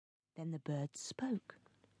Then the bird spoke.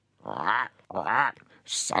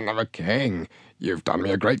 Son of a king, you've done me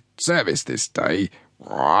a great service this day,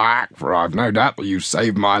 for I've no doubt that you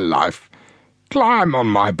saved my life. Climb on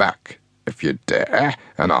my back, if you dare,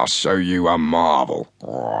 and I'll show you a marvel.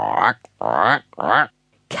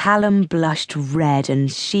 Callum blushed red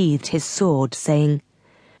and sheathed his sword, saying,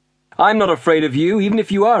 I'm not afraid of you, even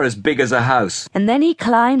if you are as big as a house. And then he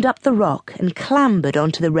climbed up the rock and clambered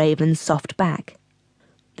onto the raven's soft back.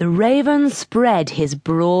 The raven spread his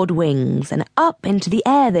broad wings, and up into the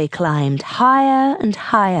air they climbed, higher and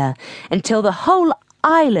higher, until the whole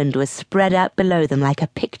island was spread out below them like a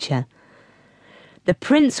picture. The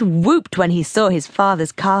prince whooped when he saw his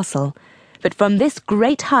father's castle, but from this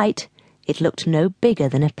great height it looked no bigger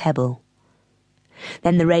than a pebble.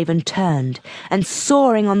 Then the raven turned, and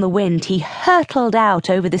soaring on the wind, he hurtled out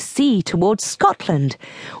over the sea towards Scotland.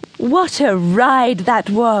 What a ride that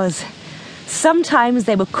was! Sometimes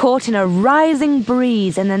they were caught in a rising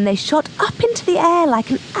breeze, and then they shot up into the air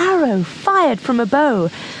like an arrow fired from a bow.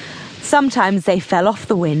 Sometimes they fell off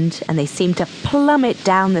the wind, and they seemed to plummet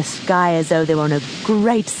down the sky as though they were on a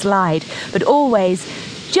great slide, but always,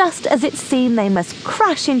 just as it seemed they must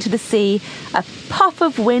crash into the sea, a puff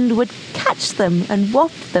of wind would catch them and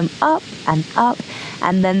waft them up,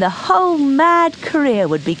 and then the whole mad career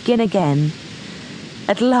would begin again.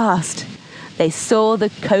 At last, they saw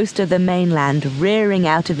the coast of the mainland rearing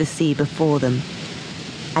out of the sea before them,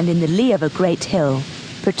 and in the lee of a great hill,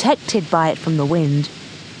 protected by it from the wind,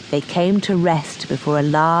 they came to rest before a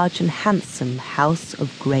large and handsome house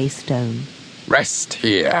of grey stone. Rest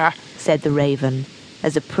here, said the raven,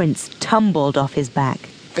 as the prince tumbled off his back.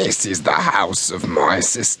 This is the house of my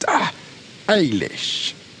sister,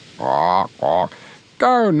 Ailish.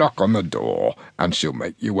 Go knock on the door, and she'll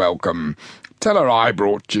make you welcome. Tell her I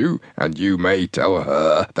brought you, and you may tell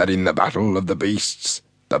her that in the battle of the beasts,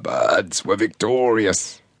 the birds were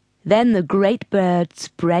victorious. Then the great bird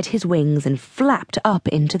spread his wings and flapped up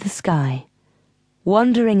into the sky.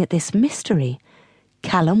 Wondering at this mystery,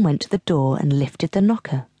 Callum went to the door and lifted the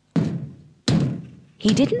knocker.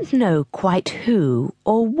 He didn't know quite who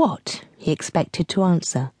or what he expected to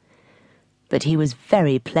answer, but he was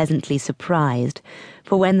very pleasantly surprised,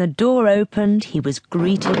 for when the door opened he was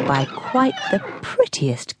greeted by quite the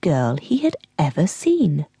prettiest girl he had ever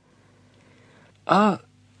seen. Are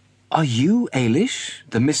you Ailish,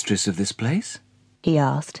 the mistress of this place? He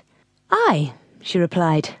asked. Aye, she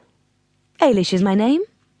replied. Ailish is my name.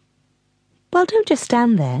 Well, don't just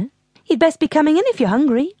stand there. You'd best be coming in if you're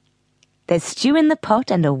hungry. There's stew in the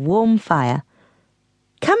pot and a warm fire.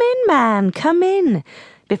 Come in, man, come in,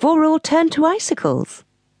 before we're all turned to icicles.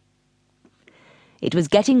 It was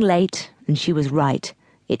getting late, and she was right.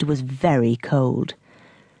 It was very cold.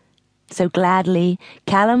 So gladly,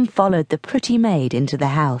 Callum followed the pretty maid into the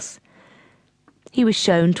house. He was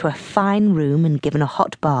shown to a fine room and given a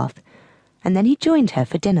hot bath, and then he joined her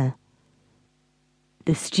for dinner.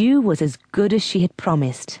 The stew was as good as she had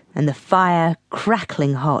promised, and the fire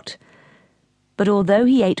crackling hot. But although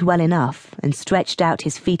he ate well enough and stretched out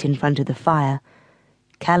his feet in front of the fire,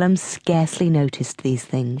 Callum scarcely noticed these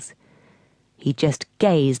things. He just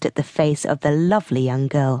gazed at the face of the lovely young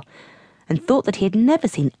girl and thought that he had never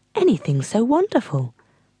seen anything so wonderful.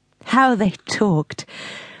 How they talked!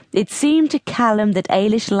 It seemed to Callum that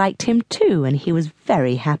Ailish liked him too, and he was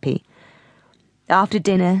very happy. After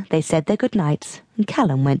dinner they said their good nights, and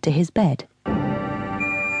Callum went to his bed.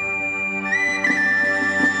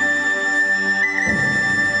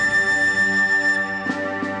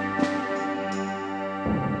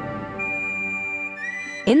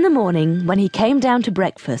 In the morning, when he came down to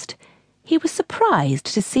breakfast, he was surprised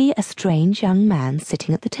to see a strange young man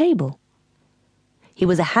sitting at the table. He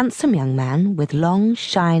was a handsome young man with long,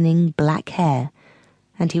 shining black hair,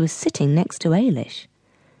 and he was sitting next to Ailish.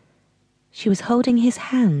 She was holding his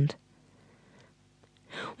hand.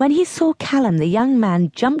 When he saw Callum, the young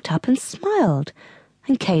man jumped up and smiled,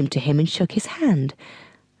 and came to him and shook his hand.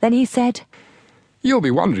 Then he said, You'll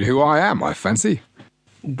be wondering who I am, I fancy.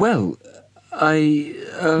 Well,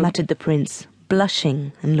 muttered the prince,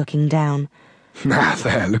 blushing and looking down.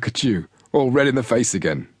 There, look at you, all red in the face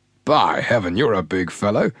again. By heaven, you're a big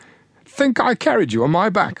fellow. Think I carried you on my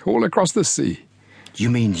back all across the sea.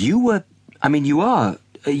 You mean you are...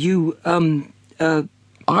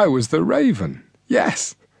 I was the raven,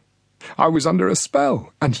 yes. I was under a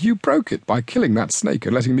spell, and you broke it by killing that snake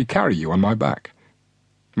and letting me carry you on my back.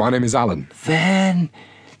 My name is Alan. Then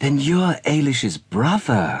you're Ailish's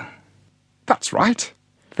brother. That's right.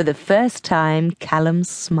 For the first time, Callum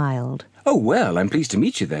smiled. Oh, well, I'm pleased to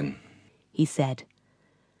meet you then, he said.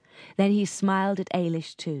 Then he smiled at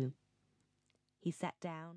Ailish too. He sat down.